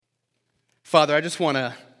Father, I just want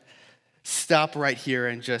to stop right here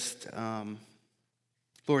and just,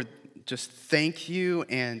 Lord, just thank you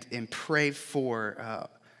and pray for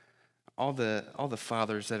all the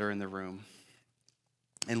fathers that are in the room.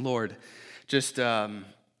 And Lord, just I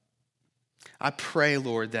pray,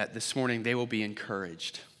 Lord, that this morning they will be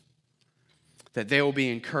encouraged. That they will be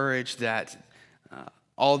encouraged that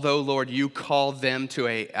although, Lord, you called them to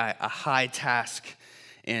a high task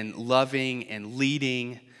in loving and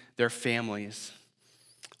leading their families,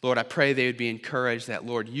 Lord, I pray they would be encouraged that,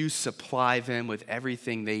 Lord, you supply them with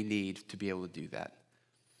everything they need to be able to do that.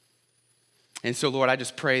 And so, Lord, I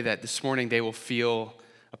just pray that this morning they will feel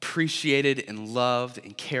appreciated and loved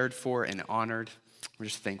and cared for and honored. We're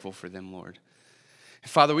just thankful for them, Lord.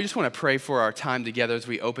 Father, we just want to pray for our time together as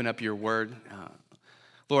we open up your word.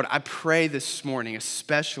 Lord, I pray this morning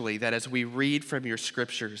especially that as we read from your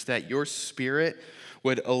scriptures, that your Spirit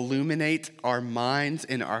would illuminate our minds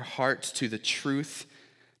and our hearts to the truth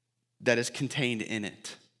that is contained in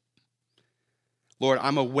it. Lord,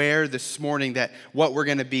 I'm aware this morning that what we're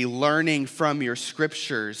going to be learning from your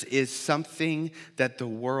scriptures is something that the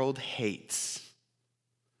world hates.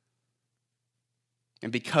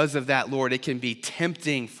 And because of that, Lord, it can be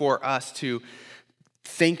tempting for us to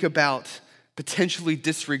think about potentially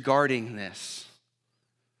disregarding this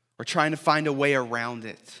or trying to find a way around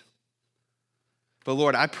it. But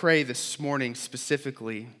Lord, I pray this morning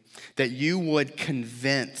specifically that you would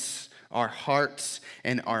convince our hearts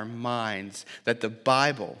and our minds that the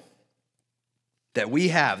Bible that we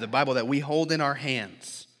have, the Bible that we hold in our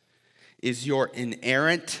hands, is your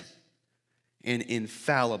inerrant and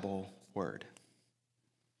infallible word.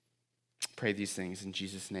 Pray these things in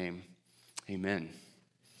Jesus' name. Amen.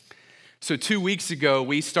 So 2 weeks ago,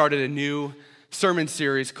 we started a new sermon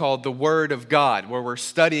series called The Word of God, where we're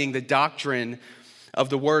studying the doctrine of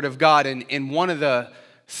the Word of God. And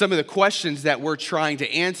some of the questions that we're trying to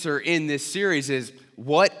answer in this series is,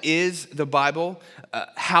 what is the Bible?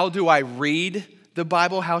 How do I read the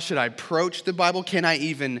Bible? How should I approach the Bible? Can I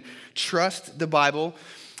even trust the Bible?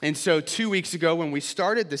 And so 2 weeks ago when we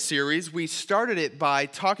started the series, we started it by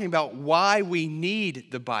talking about why we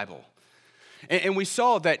need the Bible. And we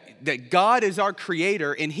saw that God is our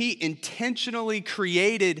creator, and he intentionally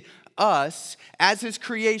created us as his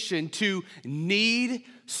creation to need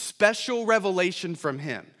special revelation from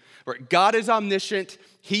him. God is omniscient.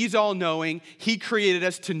 He's all-knowing. He created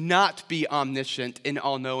us to not be omniscient and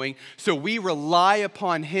all-knowing. So we rely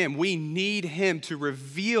upon him. We need him to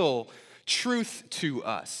reveal truth to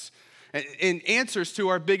us and answers to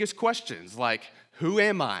our biggest questions, like, who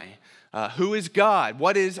am I? Who is God?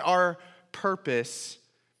 What is our purpose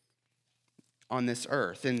on this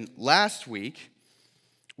earth? And last week,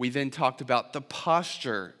 we then talked about the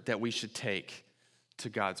posture that we should take to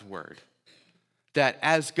God's word. That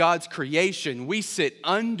as God's creation, we sit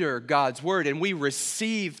under God's word and we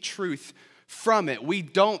receive truth from it. We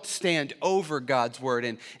don't stand over God's word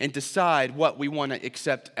and decide what we want to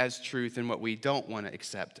accept as truth and what we don't want to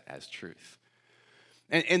accept as truth.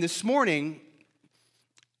 And this morning,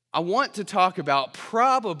 I want to talk about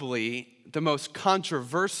probably the most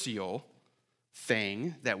controversial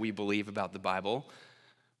thing that we believe about the Bible,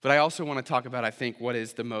 but I also want to talk about, I think, what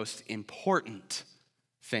is the most important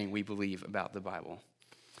thing we believe about the Bible.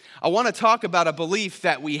 I want to talk about a belief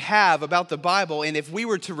that we have about the Bible, and if we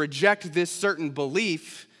were to reject this certain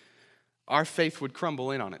belief, our faith would crumble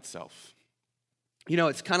in on itself. You know,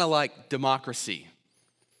 it's kind of like democracy.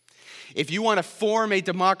 If you want to form a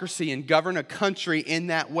democracy and govern a country in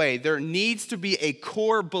that way, there needs to be a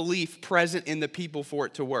core belief present in the people for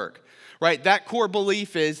it to work, right? That core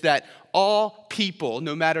belief is that all people,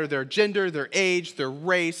 no matter their gender, their age, their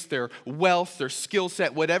race, their wealth, their skill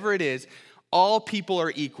set, whatever it is, all people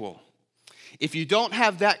are equal. If you don't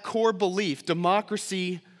have that core belief,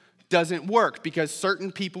 democracy doesn't work because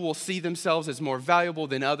certain people will see themselves as more valuable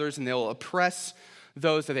than others and they'll oppress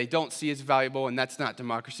those that they don't see as valuable, and that's not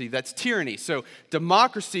democracy, that's tyranny. So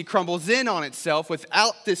democracy crumbles in on itself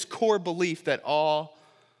without this core belief that all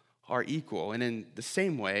are equal. And in the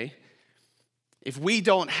same way, if we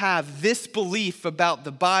don't have this belief about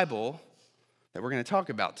the Bible that we're going to talk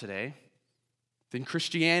about today, then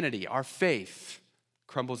Christianity, our faith,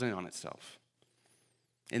 crumbles in on itself.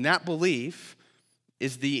 And that belief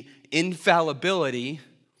is the infallibility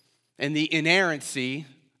and the inerrancy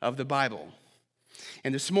of the Bible.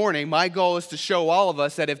 And this morning, my goal is to show all of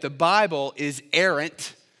us that if the Bible is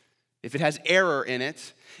errant, if it has error in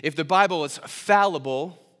it, if the Bible is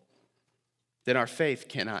fallible, then our faith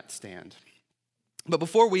cannot stand. But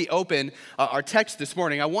before we open our text this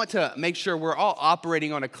morning, I want to make sure we're all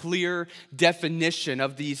operating on a clear definition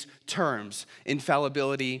of these terms,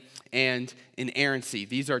 infallibility and inerrancy.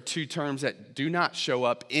 These are two terms that do not show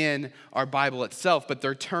up in our Bible itself, but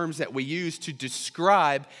they're terms that we use to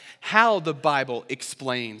describe how the Bible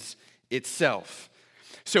explains itself.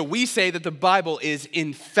 So we say that the Bible is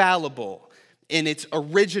infallible in its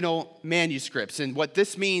original manuscripts. And what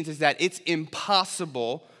this means is that it's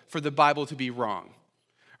impossible for the Bible to be wrong.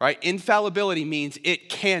 Right? Infallibility means it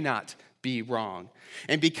cannot be wrong.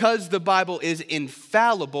 And because the Bible is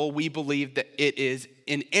infallible, we believe that it is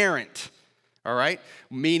inerrant. All right?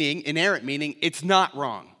 Inerrant meaning it's not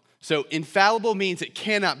wrong. So infallible means it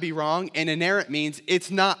cannot be wrong, and inerrant means it's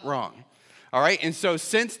not wrong. All right? And so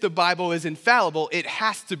since the Bible is infallible, it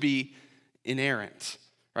has to be inerrant.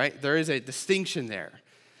 Right? There is a distinction there.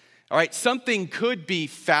 All right? Something could be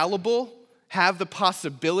fallible, have the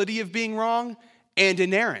possibility of being wrong, and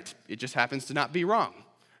inerrant. It just happens to not be wrong,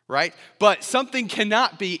 right? But something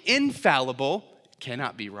cannot be infallible,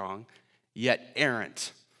 cannot be wrong, yet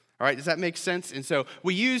errant. All right, does that make sense? And so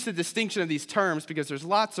we use the distinction of these terms because there's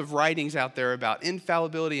lots of writings out there about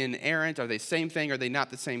infallibility and errant. Are they the same thing? Are they not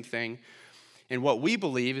the same thing? And what we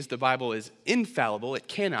believe is the Bible is infallible, it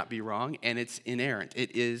cannot be wrong, and it's inerrant.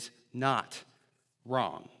 It is not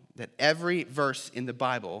wrong. That every verse in the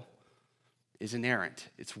Bible is inerrant.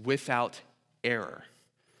 It's without error.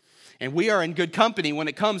 And we are in good company when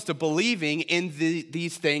it comes to believing in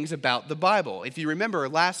these things about the Bible. If you remember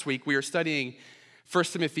last week, we were studying 1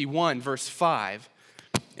 Timothy 1, verse 5.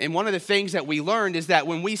 And one of the things that we learned is that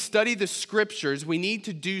when we study the scriptures, we need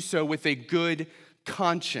to do so with a good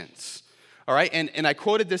conscience. All right? And I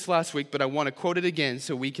quoted this last week, but I want to quote it again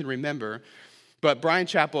so we can remember. But Brian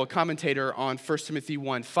Chappell, a commentator on 1 Timothy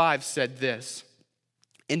 1, 5, said this: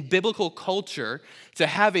 in biblical culture, to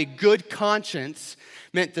have a good conscience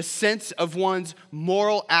meant the sense of one's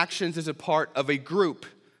moral actions as a part of a group.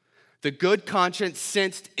 The good conscience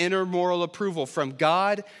sensed inner moral approval from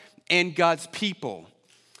God and God's people.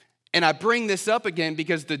 And I bring this up again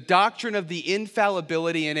because the doctrine of the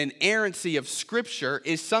infallibility and inerrancy of Scripture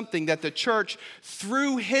is something that the church,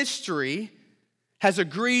 through history, has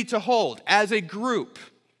agreed to hold as a group.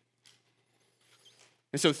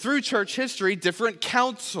 And so through church history, different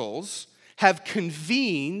councils have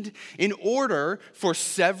convened in order for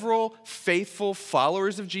several faithful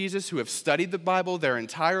followers of Jesus who have studied the Bible their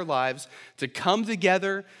entire lives to come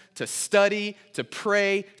together, to study, to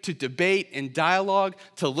pray, to debate and dialogue,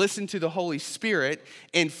 to listen to the Holy Spirit,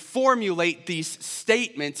 and formulate these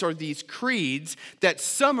statements or these creeds that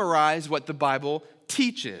summarize what the Bible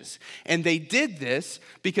teaches. And they did this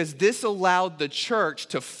because this allowed the church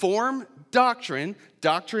to form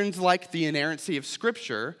doctrines like the inerrancy of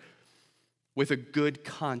Scripture, with a good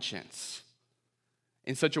conscience.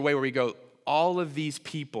 In such a way where we go, all of these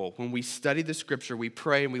people, when we study the Scripture, we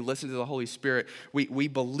pray and we listen to the Holy Spirit, we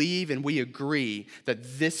believe and we agree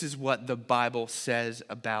that this is what the Bible says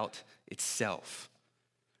about itself.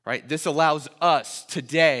 Right? This allows us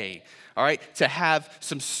today, all right, to have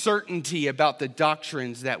some certainty about the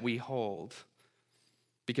doctrines that we hold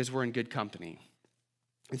because we're in good company.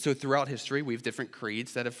 And so throughout history, we have different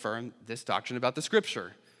creeds that affirm this doctrine about the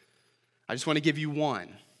Scripture. I just want to give you one,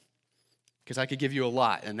 because I could give you a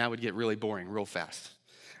lot, and that would get really boring real fast.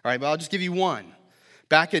 All right, but I'll just give you one.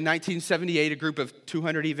 Back in 1978, a group of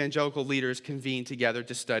 200 evangelical leaders convened together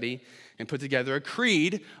to study and put together a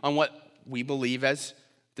creed on what we believe as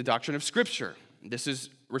the doctrine of Scripture. This is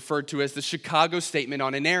referred to as the Chicago Statement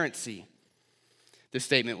on Inerrancy. This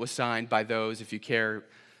statement was signed by those, if you care,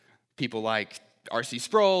 people like R.C.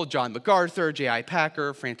 Sproul, John MacArthur, J.I.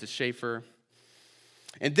 Packer, Francis Schaeffer.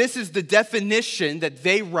 And this is the definition that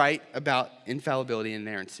they write about infallibility and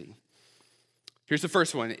inerrancy. Here's the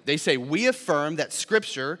first one. They say, we affirm that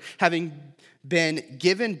Scripture, having been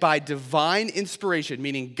given by divine inspiration,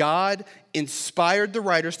 meaning God inspired the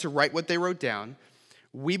writers to write what they wrote down,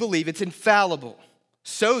 we believe it's infallible,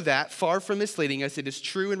 so that, far from misleading us, it is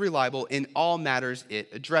true and reliable in all matters it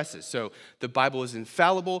addresses. So the Bible is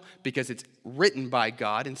infallible because it's written by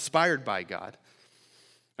God, inspired by God.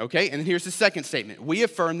 Okay, and here's the second statement. We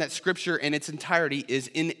affirm that Scripture in its entirety is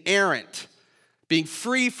inerrant, being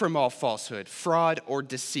free from all falsehood, fraud, or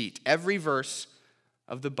deceit. Every verse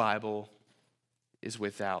of the Bible is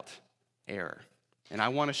without error. And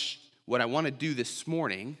what I want to do this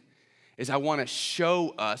morning is I want to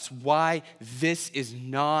show us why this is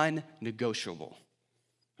non-negotiable.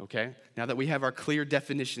 Okay? Now that we have our clear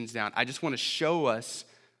definitions down, I just want to show us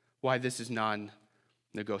why this is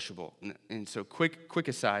non-negotiable. And so quick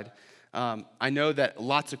aside, I know that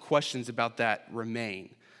lots of questions about that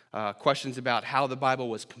remain. questions about how the Bible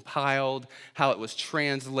was compiled, how it was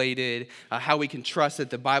translated, how we can trust that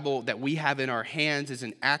the Bible that we have in our hands is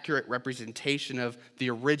an accurate representation of the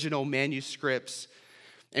original manuscripts.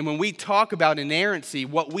 And when we talk about inerrancy,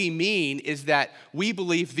 what we mean is that we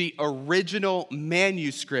believe the original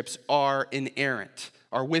manuscripts are inerrant,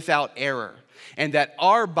 are without error, and that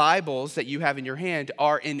our Bibles that you have in your hand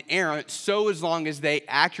are inerrant so as long as they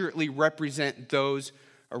accurately represent those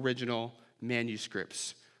original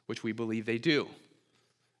manuscripts, which we believe they do.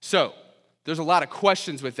 So, there's a lot of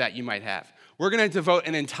questions with that you might have. We're going to devote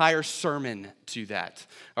an entire sermon to that.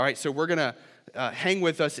 All right, so we're going to hang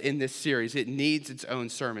with us in this series. It needs its own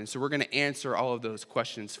sermon, so we're going to answer all of those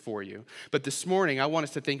questions for you. But this morning, I want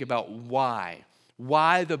us to think about why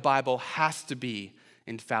the Bible has to be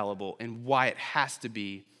infallible and why it has to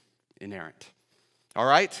be inerrant. All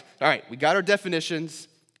right, we got our definitions.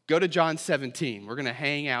 Go to John 17. We're going to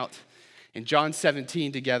hang out in John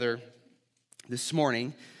 17 together this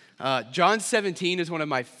morning. John 17 is one of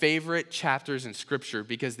my favorite chapters in Scripture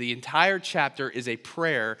because the entire chapter is a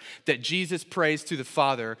prayer that Jesus prays to the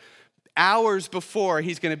Father hours before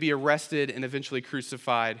he's going to be arrested and eventually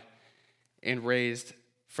crucified and raised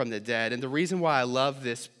from the dead. And the reason why I love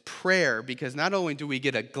this prayer, because not only do we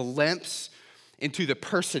get a glimpse into the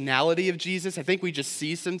personality of Jesus, I think we just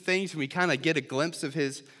see some things and we kind of get a glimpse of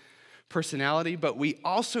his personality, but we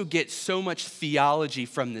also get so much theology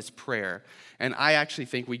from this prayer. And I actually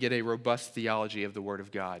think we get a robust theology of the Word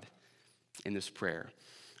of God in this prayer.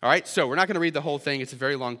 All right, so we're not going to read the whole thing. It's a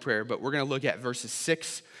very long prayer, but we're going to look at verses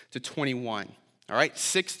 6 to 21. All right,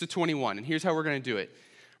 6 to 21. And here's how we're going to do it.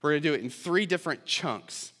 We're going to do it in 3 different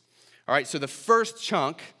chunks. All right, so the first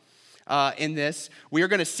chunk in this, we are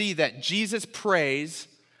going to see that Jesus prays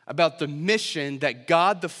about the mission that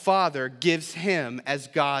God the Father gives him as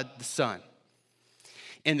God the Son.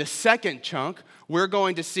 In the second chunk, we're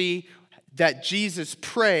going to see that Jesus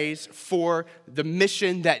prays for the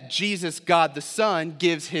mission that Jesus, God the Son,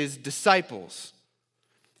 gives his disciples.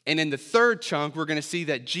 And in the third chunk, we're going to see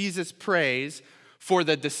that Jesus prays for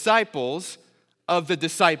the disciples of the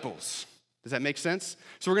disciples. Does that make sense?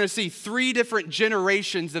 So we're going to see 3 different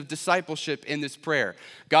generations of discipleship in this prayer.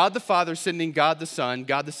 God the Father sending God the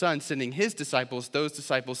Son sending his disciples, those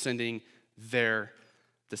disciples sending their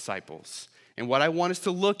disciples. And what I want us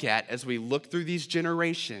to look at as we look through these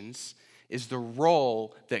generations is the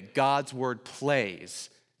role that God's word plays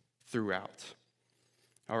throughout.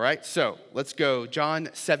 All right, so let's go. John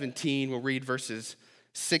 17, we'll read verses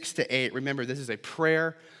 6 to 8. Remember, this is a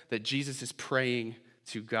prayer that Jesus is praying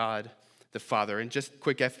to God the Father. And just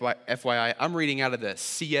quick FYI, I'm reading out of the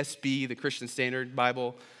CSB, the Christian Standard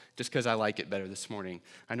Bible, just because I like it better this morning.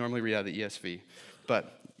 I normally read out of the ESV,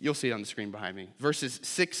 but you'll see it on the screen behind me. Verses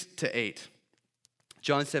 6 to 8.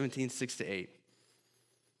 John 17, 6 to 8.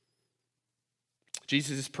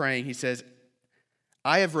 Jesus is praying. He says,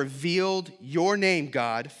 I have revealed your name,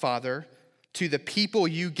 God, Father, to the people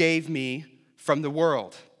you gave me from the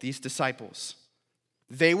world, these disciples.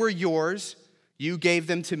 They were yours. You gave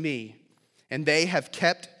them to me, and they have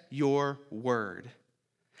kept your word.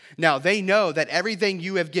 Now they know that everything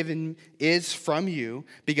you have given is from you,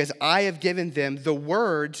 because I have given them the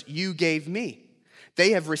words you gave me.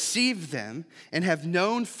 They have received them and have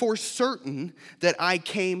known for certain that I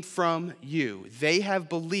came from you. They have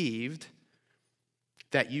believed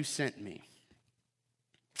that you sent me.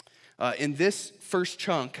 In this first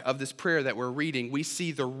chunk of this prayer that we're reading, we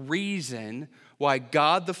see the reason why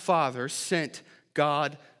God the Father sent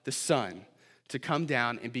God the Son to come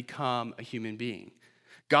down and become a human being.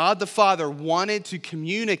 God the Father wanted to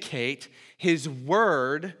communicate his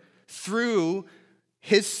word through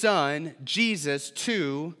his Son, Jesus,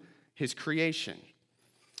 to his creation.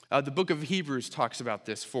 The book of Hebrews talks about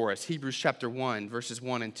this for us. Hebrews chapter 1, verses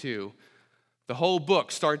 1 and 2. The whole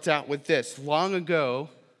book starts out with this. Long ago,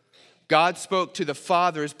 God spoke to the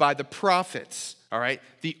fathers by the prophets, all right,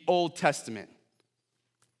 the Old Testament,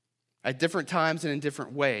 at different times and in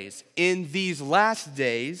different ways. In these last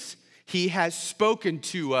days, he has spoken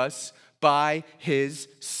to us by his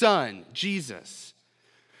Son, Jesus.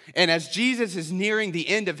 And as Jesus is nearing the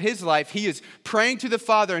end of his life, he is praying to the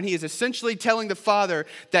Father, and he is essentially telling the Father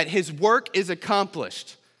that his work is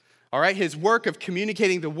accomplished. All right, his work of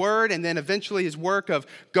communicating the word, and then eventually his work of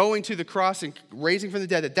going to the cross and raising from the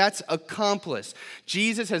dead, that's accomplished.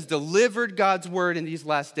 Jesus has delivered God's word in these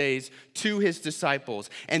last days to his disciples.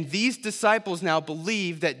 And these disciples now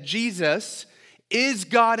believe that Jesus is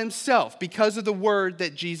God himself because of the word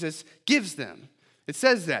that Jesus gives them. It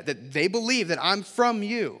says that they believe that I'm from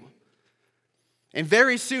you. And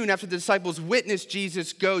very soon after the disciples witness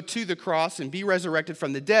Jesus go to the cross and be resurrected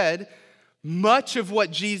from the dead, much of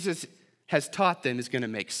what Jesus has taught them is going to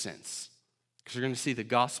make sense because they're going to see the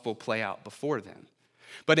gospel play out before them.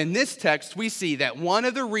 But in this text, we see that one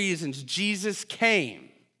of the reasons Jesus came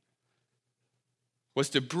was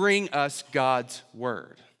to bring us God's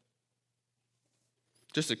word.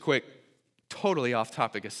 Just a quick, totally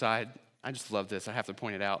off-topic aside. I just love this. I have to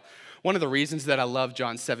point it out. One of the reasons that I love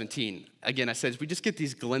John 17, again, I said, we just get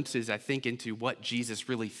these glimpses, I think, into what Jesus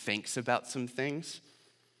really thinks about some things.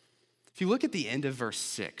 If you look at the end of verse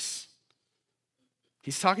 6,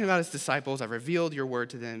 he's talking about his disciples. I revealed your word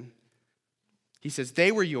to them. He says,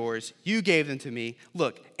 they were yours. You gave them to me.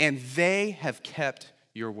 Look, and they have kept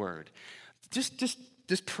your word. Just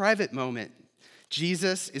this private moment,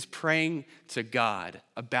 Jesus is praying to God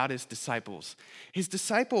about his disciples. His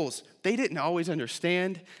disciples, they didn't always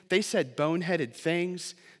understand. They said boneheaded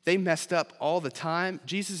things. They messed up all the time.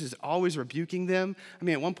 Jesus is always rebuking them. I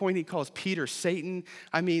mean, at one point he calls Peter Satan.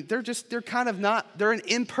 I mean, they're an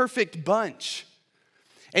imperfect bunch.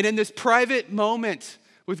 And in this private moment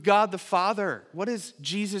with God the Father, what does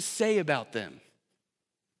Jesus say about them?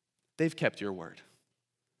 They've kept your word.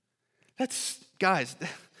 Guys,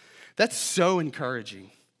 that's so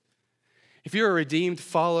encouraging. If you're a redeemed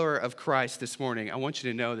follower of Christ this morning, I want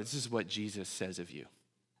you to know that this is what Jesus says of you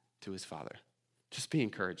to his Father. Just be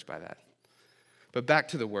encouraged by that. But back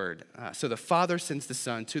to the word. So the Father sends the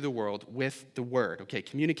Son to the world with the word. Okay,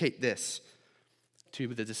 communicate this to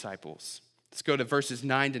the disciples. Let's go to verses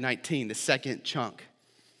 9 to 19, the second chunk.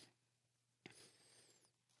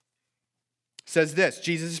 It says this,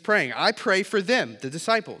 Jesus is praying, I pray for them, the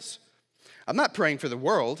disciples. I'm not praying for the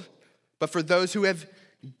world, but for those you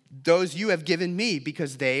have given me,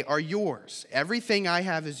 because they are yours. Everything I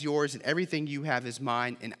have is yours, and everything you have is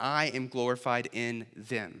mine, and I am glorified in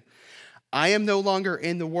them. I am no longer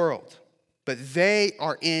in the world, but they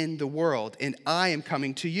are in the world, and I am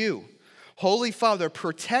coming to you. Holy Father,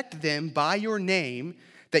 protect them by your name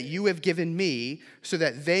that you have given me, so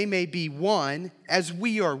that they may be one as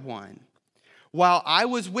we are one. While I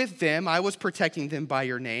was with them, I was protecting them by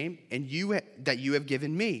your name and that you have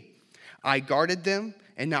given me. I guarded them,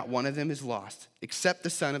 and not one of them is lost, except the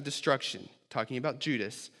son of destruction, talking about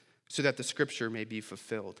Judas, so that the scripture may be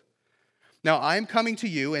fulfilled. Now I am coming to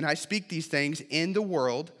you, and I speak these things in the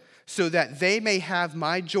world, so that they may have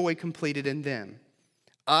my joy completed in them.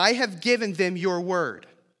 I have given them your word.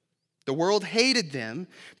 The world hated them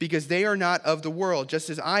because they are not of the world, just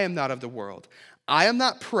as I am not of the world. I am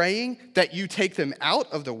not praying that you take them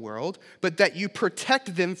out of the world, but that you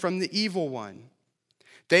protect them from the evil one.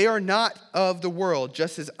 They are not of the world,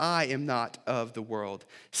 just as I am not of the world.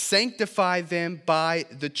 Sanctify them by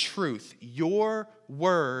the truth. Your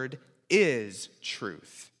word is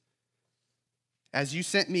truth. As you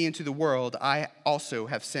sent me into the world, I also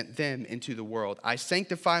have sent them into the world. I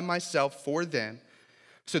sanctify myself for them,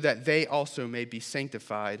 so that they also may be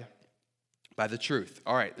sanctified by the truth.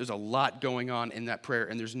 All right, there's a lot going on in that prayer,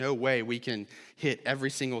 and there's no way we can hit every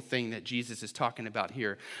single thing that Jesus is talking about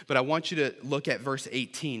here. But I want you to look at verse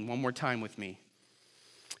 18 one more time with me.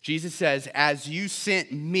 Jesus says, as you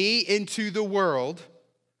sent me into the world,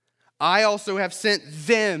 I also have sent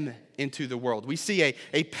them into the world. We see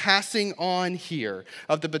a passing on here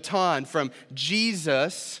of the baton from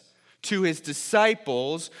Jesus to his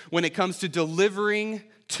disciples when it comes to delivering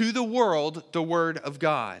to the world the word of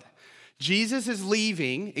God. Jesus is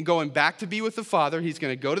leaving and going back to be with the Father. He's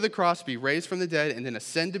going to go to the cross, be raised from the dead, and then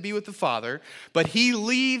ascend to be with the Father. But he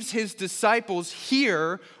leaves his disciples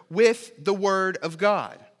here with the word of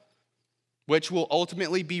God, which will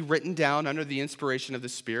ultimately be written down under the inspiration of the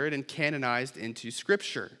Spirit and canonized into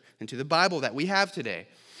Scripture, into the Bible that we have today.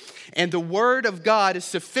 And the word of God is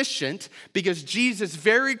sufficient because Jesus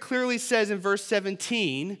very clearly says in verse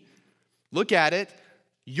 17, look at it,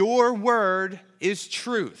 your word is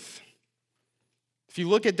truth. If you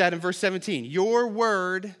look at that in verse 17, your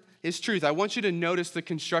word is truth. I want you to notice the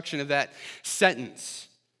construction of that sentence.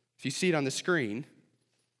 If you see it on the screen,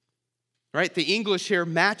 right? The English here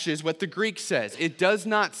matches what the Greek says. It does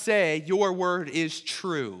not say your word is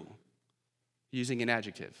true, using an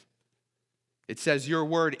adjective. It says your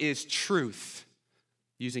word is truth,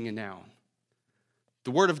 using a noun. The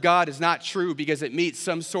word of God is not true because it meets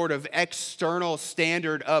some sort of external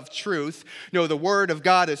standard of truth. No, the word of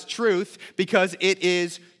God is truth because it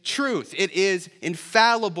is truth. It is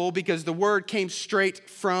infallible because the word came straight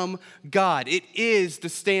from God. It is the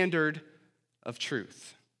standard of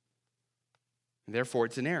truth. And therefore,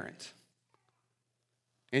 it's inerrant.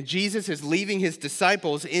 And Jesus is leaving his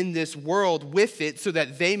disciples in this world with it so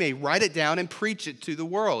that they may write it down and preach it to the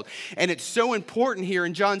world. And it's so important here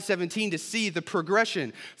in John 17 to see the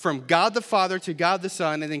progression from God the Father to God the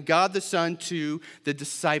Son, and then God the Son to the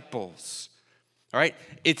disciples. All right?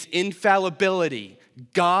 It's infallibility.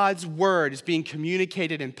 God's word is being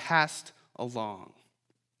communicated and passed along.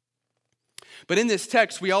 But in this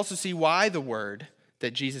text, we also see why the word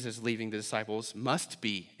that Jesus is leaving the disciples must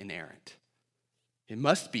be inerrant. It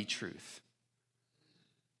must be truth.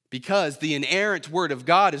 Because the inerrant word of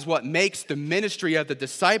God is what makes the ministry of the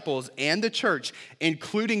disciples and the church,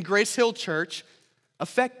 including Grace Hill Church,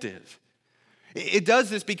 effective. It does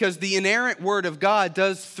this because the inerrant word of God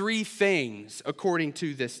does three things according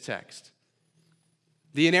to this text.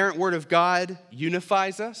 The inerrant word of God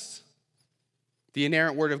unifies us. The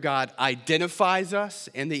inerrant word of God identifies us.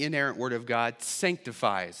 And the inerrant word of God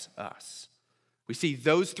sanctifies us. We see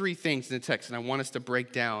those three things in the text, and I want us to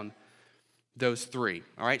break down those three.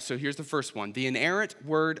 All right, so here's the first one. The inerrant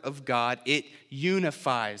word of God, it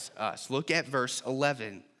unifies us. Look at verse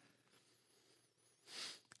 11.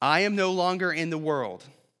 I am no longer in the world,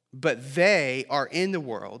 but they are in the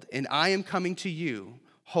world, and I am coming to you.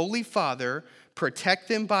 Holy Father, protect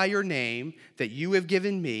them by your name that you have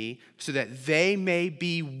given me, so that they may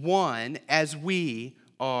be one as we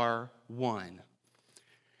are one.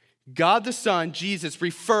 God the Son, Jesus,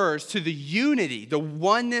 refers to the unity, the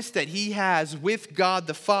oneness that he has with God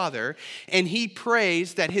the Father, and he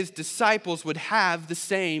prays that his disciples would have the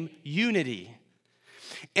same unity.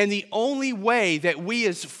 And the only way that we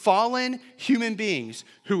as fallen human beings,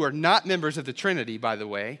 who are not members of the Trinity, by the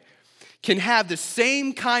way, can have the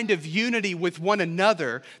same kind of unity with one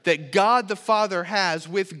another that God the Father has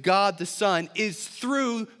with God the Son is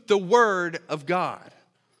through the Word of God.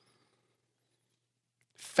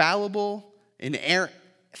 Fallible,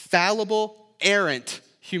 errant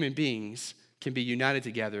human beings can be united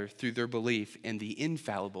together through their belief in the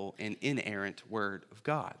infallible and inerrant Word of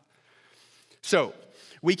God. So,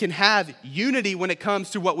 we can have unity when it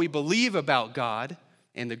comes to what we believe about God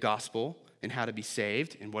and the gospel and how to be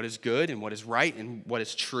saved and what is good and what is right and what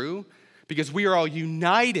is true, because we are all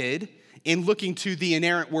united in looking to the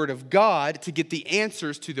inerrant Word of God to get the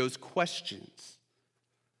answers to those questions.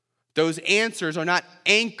 Those answers are not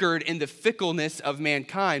anchored in the fickleness of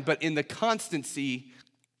mankind, but in the constancy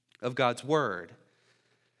of God's word.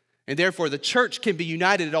 And therefore, the church can be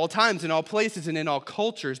united at all times, in all places, and in all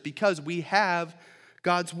cultures because we have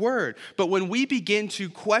God's word. But when we begin to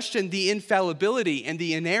question the infallibility and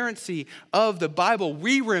the inerrancy of the Bible,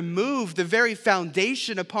 we remove the very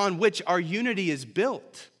foundation upon which our unity is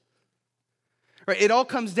built. Right, it all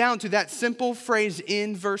comes down to that simple phrase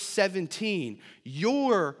in verse 17.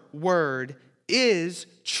 Your word is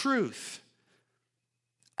truth.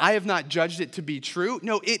 I have not judged it to be true.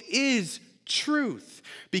 No, it is truth.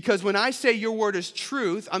 Because when I say your word is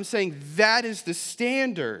truth, I'm saying that is the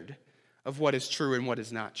standard of what is true and what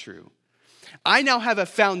is not true. I now have a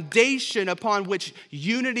foundation upon which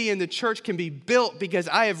unity in the church can be built because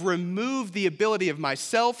I have removed the ability of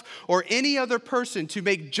myself or any other person to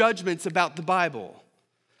make judgments about the Bible.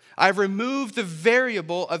 I've removed the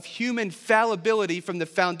variable of human fallibility from the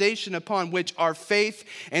foundation upon which our faith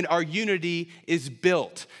and our unity is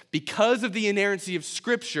built. Because of the inerrancy of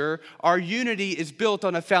Scripture, our unity is built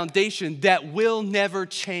on a foundation that will never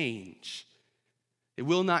change. It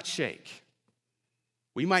will not shake.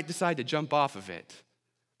 We might decide to jump off of it,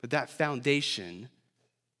 but that foundation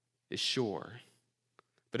is sure.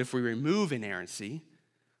 But if we remove inerrancy,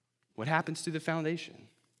 what happens to the foundation?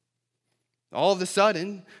 All of a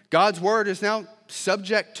sudden, God's word is now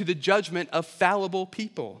subject to the judgment of fallible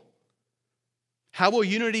people. How will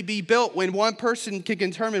unity be built when one person can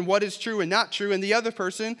determine what is true and not true, and the other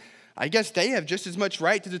person, I guess they have just as much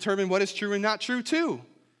right to determine what is true and not true too?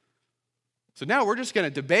 So now we're just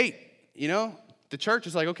going to debate, The church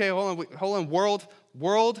is like, okay, hold on,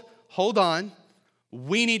 world, hold on.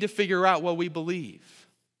 We need to figure out what we believe.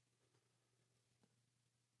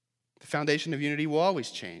 The foundation of unity will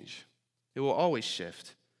always change. It will always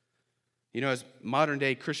shift. As modern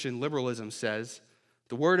day Christian liberalism says,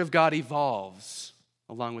 the word of God evolves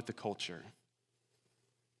along with the culture.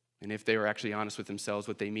 And if they are actually honest with themselves,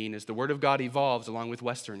 what they mean is the word of God evolves along with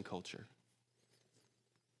Western culture.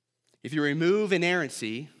 If you remove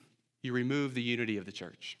inerrancy, you remove the unity of the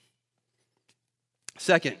church.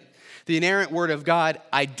 Second, the inerrant word of God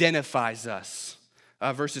identifies us.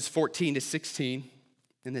 Verses 14 to 16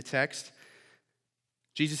 in the text.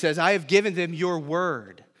 Jesus says, I have given them your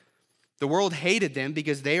word. The world hated them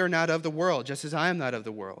because they are not of the world, just as I am not of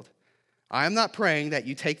the world. I am not praying that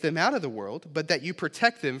you take them out of the world, but that you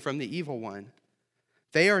protect them from the evil one.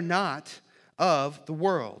 They are not of the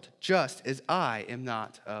world, just as I am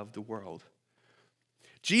not of the world.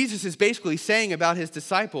 Jesus is basically saying about his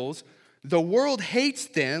disciples, the world hates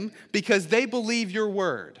them because they believe your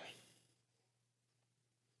word.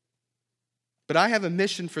 But I have a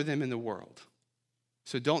mission for them in the world,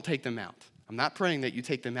 so don't take them out. I'm not praying that you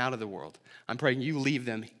take them out of the world. I'm praying you leave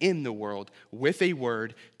them in the world with a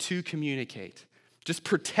word to communicate. Just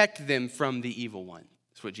protect them from the evil one.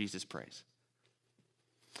 That's what Jesus prays.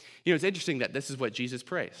 You know, it's interesting that this is what Jesus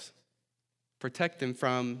prays. Protect them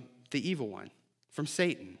from the evil one, from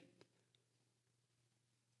Satan.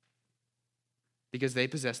 Because they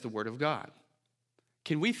possess the word of God.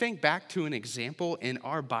 Can we think back to an example in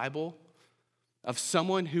our Bible of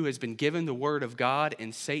someone who has been given the word of God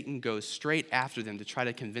and Satan goes straight after them to try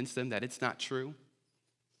to convince them that it's not true?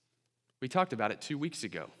 We talked about it 2 weeks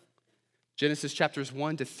ago. Genesis chapters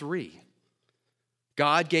 1-3.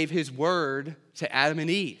 God gave his word to Adam and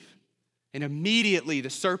Eve. And immediately the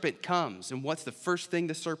serpent comes. And what's the first thing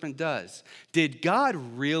the serpent does? Did God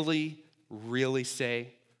really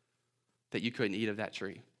say that you couldn't eat of that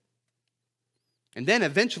tree? And then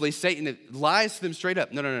eventually Satan lies to them straight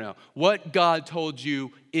up. No. What God told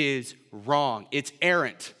you is wrong. It's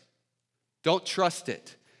errant. Don't trust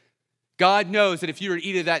it. God knows that if you were to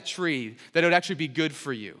eat of that tree, that it would actually be good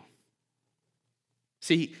for you.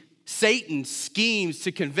 See, Satan schemes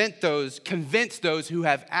to convince those who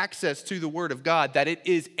have access to the word of God that it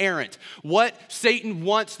is errant. What Satan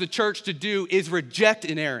wants the church to do is reject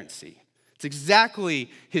inerrancy. It's exactly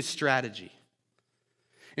his strategy.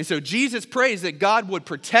 And so Jesus prays that God would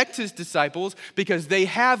protect his disciples because they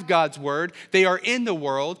have God's word. They are in the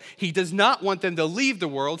world. He does not want them to leave the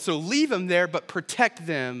world, so leave them there, but protect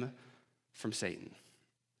them from Satan.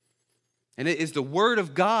 And it is the word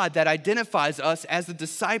of God that identifies us as the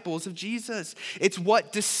disciples of Jesus. It's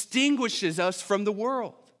what distinguishes us from the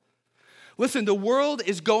world. Listen, the world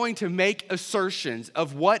is going to make assertions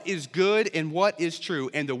of what is good and what is true,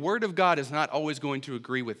 and the word of God is not always going to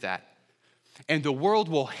agree with that. And the world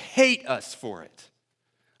will hate us for it.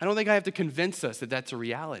 I don't think I have to convince us that that's a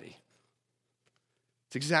reality.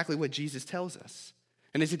 It's exactly what Jesus tells us.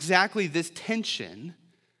 And it's exactly this tension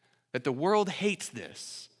that the world hates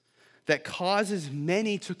this that causes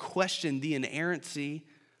many to question the inerrancy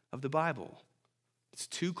of the Bible. It's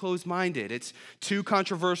too closed-minded. It's too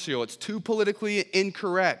controversial. It's too politically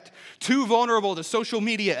incorrect. Too vulnerable to social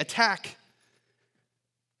media attack.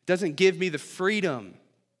 It doesn't give me the freedom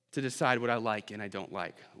to decide what I like and I don't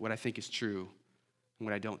like, what I think is true and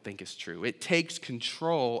what I don't think is true. It takes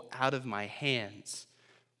control out of my hands.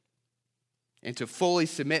 And to fully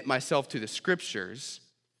submit myself to the scriptures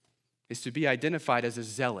is to be identified as a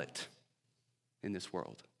zealot in this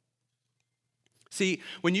world. See,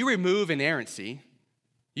 when you remove inerrancy,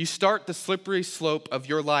 you start the slippery slope of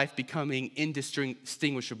your life becoming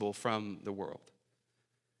indistinguishable from the world.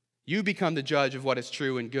 You become the judge of what is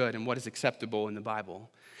true and good and what is acceptable in the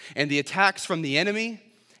Bible. And the attacks from the enemy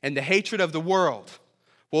and the hatred of the world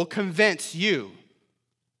will convince you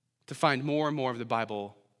to find more and more of the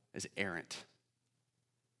Bible as errant.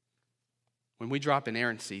 When we drop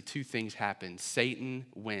inerrancy, two things happen. Satan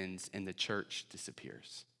wins and the church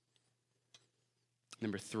disappears.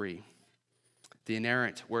 Number 3, the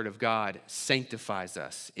inerrant word of God sanctifies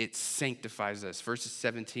us. It sanctifies us. Verses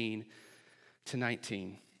 17-19.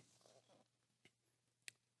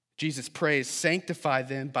 Jesus prays, sanctify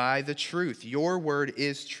them by the truth. Your word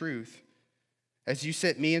is truth. As you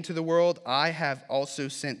sent me into the world, I have also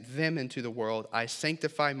sent them into the world. I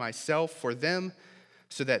sanctify myself for them,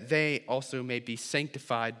 so that they also may be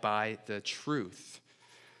sanctified by the truth.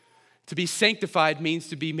 To be sanctified means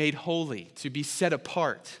to be made holy, to be set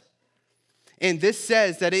apart. And this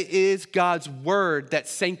says that it is God's word that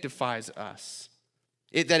sanctifies us,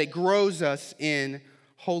 that it grows us in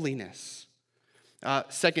holiness.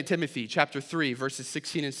 2 Timothy chapter 3, verses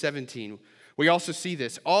 16 and 17. We also see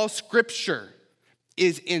this. All scripture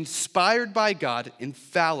is inspired by God,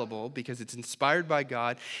 infallible, because it's inspired by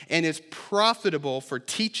God, and is profitable for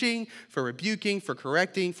teaching, for rebuking, for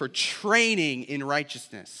correcting, for training in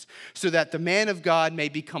righteousness, so that the man of God may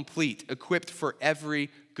be complete, equipped for every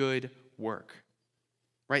good work.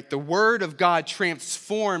 Right? The word of God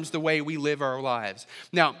transforms the way we live our lives.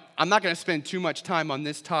 Now, I'm not going to spend too much time on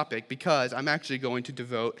this topic because I'm actually going to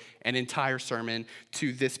devote an entire sermon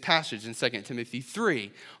to this passage in 2 Timothy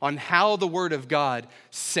 3 on how the word of God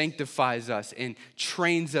sanctifies us and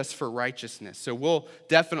trains us for righteousness. So we'll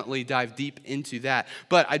definitely dive deep into that.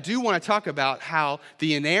 But I do want to talk about how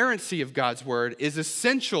the inerrancy of God's word is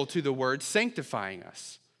essential to the word sanctifying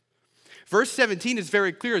us. Verse 17 is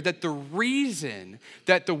very clear that the reason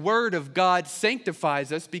that the word of God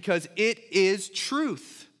sanctifies us because it is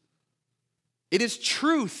truth. It is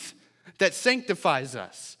truth that sanctifies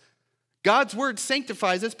us. God's word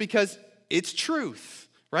sanctifies us because it's truth,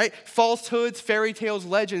 right? Falsehoods, fairy tales,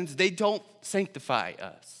 legends, they don't sanctify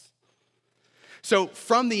us. So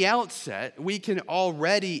from the outset, we can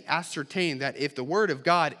already ascertain that if the word of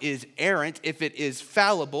God is errant, if it is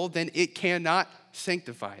fallible, then it cannot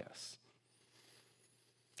sanctify us.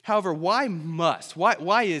 However, why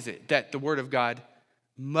is it that the word of God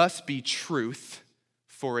must be truth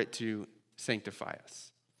for it to sanctify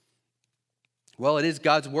us? Well, it is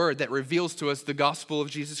God's word that reveals to us the gospel of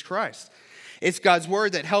Jesus Christ. It's God's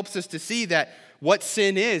word that helps us to see that what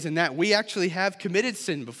sin is and that we actually have committed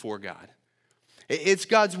sin before God. It's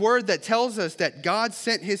God's word that tells us that God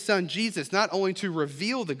sent his son Jesus not only to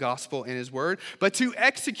reveal the gospel in his word, but to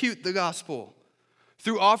execute the gospel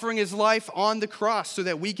through offering his life on the cross so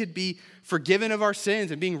that we could be forgiven of our sins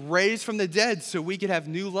and being raised from the dead so we could have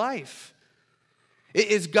new life. It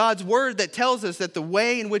is God's word that tells us that the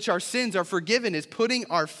way in which our sins are forgiven is putting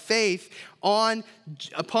our faith upon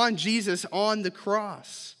Jesus on the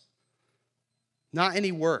cross, not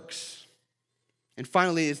any works. And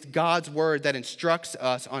finally, it's God's word that instructs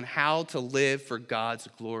us on how to live for God's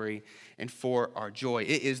glory and for our joy.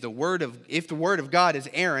 It is if the word of God is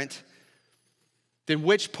errant, then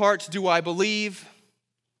which parts do I believe?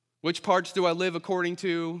 Which parts do I live according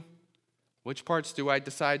to? Which parts do I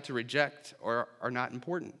decide to reject or are not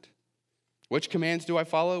important? Which commands do I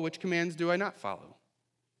follow? Which commands do I not follow?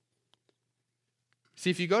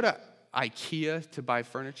 See, if you go to IKEA to buy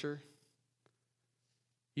furniture,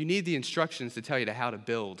 you need the instructions to tell you how to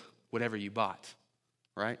build whatever you bought,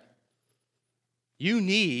 right? You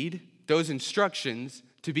need those instructions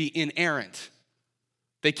to be inerrant.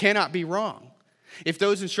 They cannot be wrong. If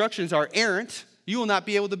those instructions are errant, you will not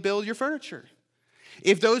be able to build your furniture.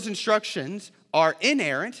 If those instructions are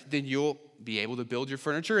inerrant, then you'll be able to build your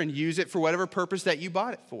furniture and use it for whatever purpose that you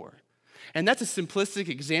bought it for. And that's a simplistic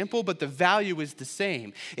example, but the value is the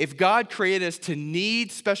same. If God created us to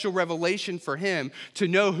need special revelation for him, to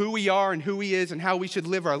know who we are and who he is and how we should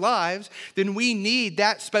live our lives, then we need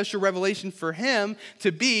that special revelation for him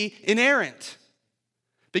to be inerrant.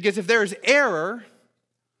 Because if there is error,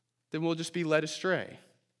 then we'll just be led astray.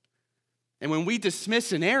 And when we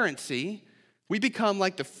dismiss inerrancy, we become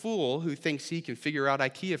like the fool who thinks he can figure out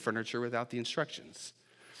IKEA furniture without the instructions.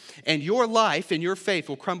 And your life and your faith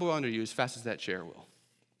will crumble under you as fast as that chair will.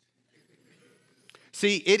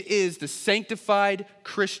 See, it is the sanctified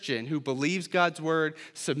Christian who believes God's word,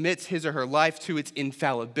 submits his or her life to its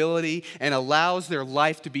infallibility, and allows their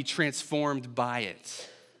life to be transformed by it.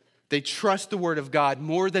 They trust the word of God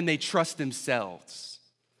more than they trust themselves.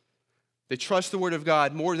 They trust the word of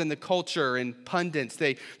God more than the culture and pundits.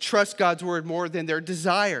 They trust God's word more than their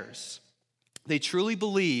desires. They truly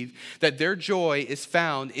believe that their joy is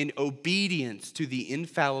found in obedience to the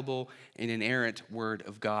infallible and inerrant word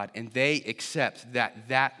of God. And they accept that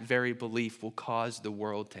that very belief will cause the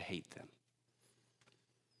world to hate them.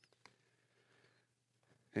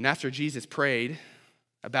 And after Jesus prayed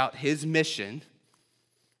about his mission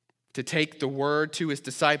to take the word to his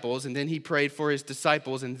disciples, and then he prayed for his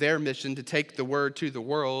disciples and their mission to take the word to the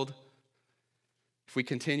world. If we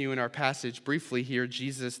continue in our passage briefly here,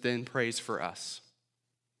 Jesus then prays for us.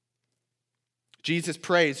 Jesus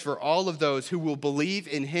prays for all of those who will believe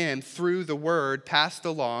in him through the word passed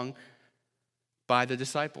along by the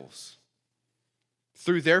disciples,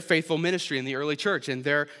 through their faithful ministry in the early church and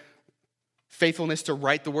their faithfulness to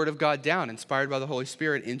write the word of God down, inspired by the Holy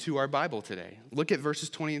Spirit, into our Bible today. Look at verses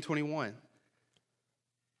 20 and 21.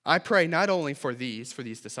 I pray not only for these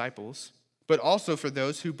disciples, but also for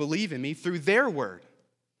those who believe in me through their word.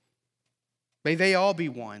 May they all be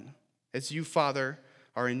one, as you, Father,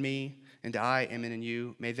 are in me, and I am in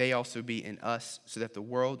you. May they also be in us, so that the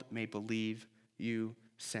world may believe you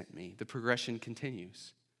sent me. The progression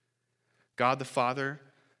continues. God the Father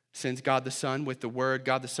sends God the Son with the word.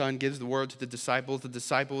 God the Son gives the word to the disciples. The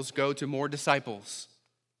disciples go to more disciples,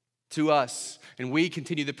 to us. And we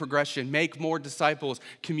continue the progression. Make more disciples.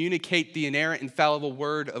 Communicate the inerrant, infallible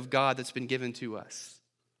word of God that's been given to us.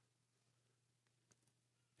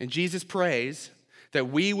 And Jesus prays that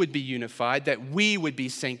we would be unified, that we would be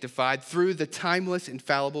sanctified through the timeless,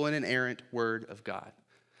 infallible, and inerrant word of God.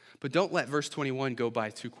 But don't let verse 21 go by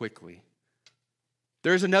too quickly.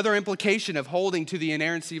 There's another implication of holding to the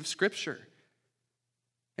inerrancy of Scripture.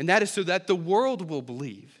 And that is so that the world will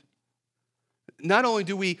believe. Not only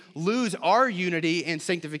do we lose our unity and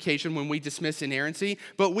sanctification when we dismiss inerrancy,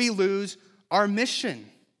 but we lose our mission.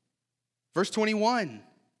 Verse 21.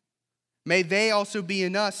 may they also be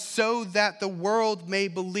in us, so that the world may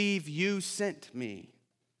believe you sent me.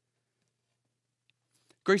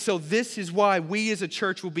 Grace Hill, this is why we as a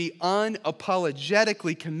church will be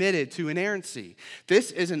unapologetically committed to inerrancy.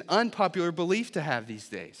 This is an unpopular belief to have these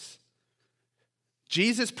days.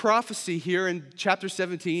 Jesus' prophecy here in chapter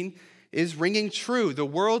 17 is ringing true. The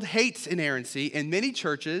world hates inerrancy, and many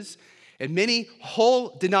churches and many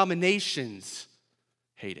whole denominations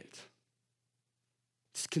hate it.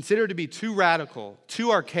 It's considered to be too radical,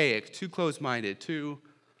 too archaic, too closed-minded, too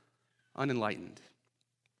unenlightened.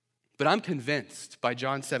 But I'm convinced by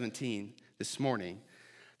John 17 this morning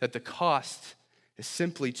that the cost is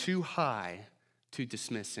simply too high to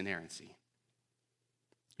dismiss inerrancy.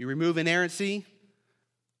 You remove inerrancy,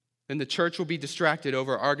 then the church will be distracted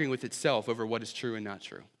over arguing with itself over what is true and not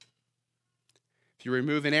true. If you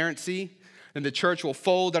remove inerrancy, then the church will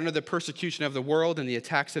fold under the persecution of the world and the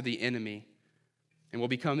attacks of the enemy and will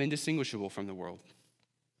become indistinguishable from the world.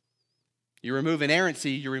 You remove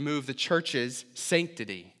inerrancy, you remove the church's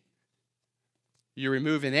sanctity. You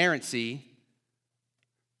remove inerrancy,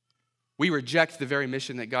 we reject the very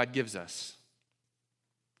mission that God gives us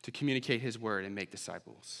to communicate his word and make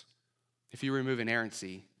disciples. If you remove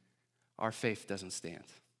inerrancy, our faith doesn't stand.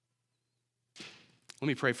 Let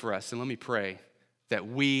me pray for us, and let me pray that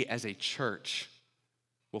we as a church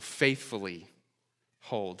will faithfully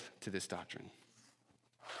hold to this doctrine.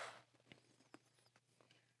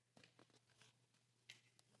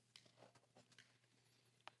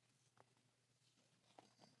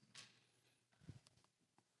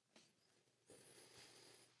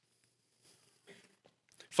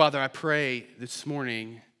 Father, I pray this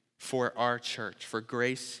morning for our church, for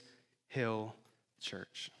Grace Hill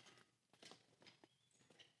Church.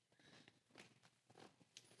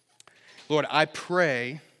 Lord, I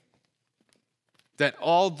pray that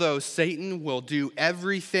although Satan will do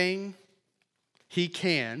everything he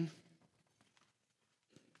can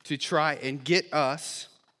to try and get us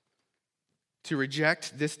to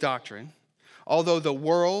reject this doctrine, although the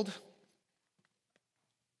world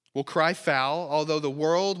will cry foul, although the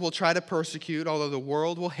world will try to persecute, although the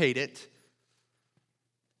world will hate it,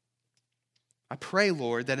 I pray,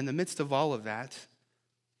 Lord, that in the midst of all of that,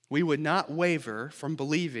 we would not waver from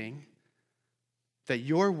believing that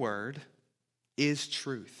your word is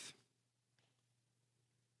truth.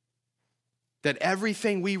 That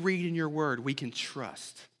everything we read in your word, we can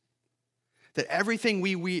trust. That everything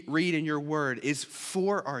we read in your word is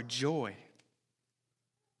for our joy.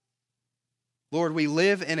 Lord, we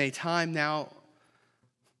live in a time now,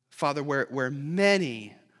 Father, where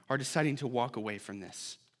many are deciding to walk away from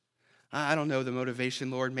this. I don't know the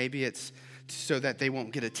motivation, Lord. Maybe it's so that they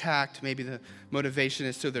won't get attacked. Maybe the motivation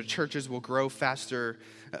is so their churches will grow faster.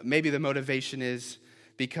 Maybe the motivation is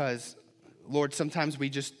because, Lord, sometimes we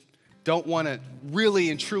just don't want to really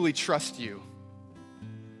and truly trust you.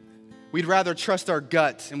 We'd rather trust our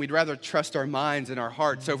guts and we'd rather trust our minds and our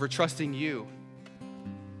hearts over trusting you.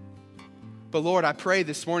 But Lord, I pray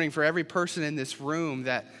this morning for every person in this room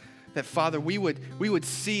that Father, we would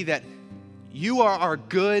see that you are our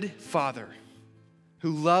good Father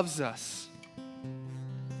who loves us.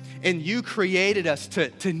 And you created us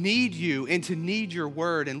to need you and to need your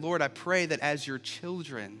word. And Lord, I pray that as your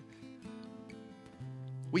children,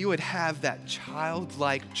 we would have that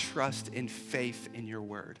childlike trust and faith in your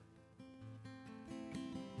word.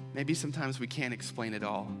 Maybe sometimes we can't explain it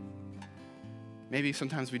all. Maybe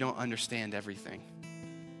sometimes we don't understand everything.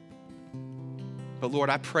 But Lord,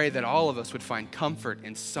 I pray that all of us would find comfort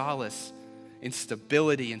and solace and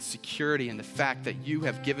stability and security in the fact that you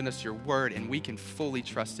have given us your word and we can fully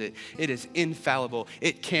trust it. It is infallible.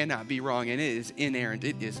 It cannot be wrong, and it is inerrant.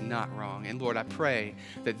 It is not wrong. And Lord, I pray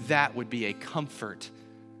that that would be a comfort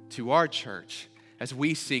to our church as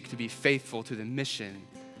we seek to be faithful to the mission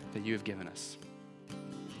that you have given us.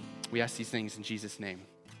 We ask these things in Jesus' name.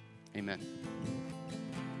 Amen.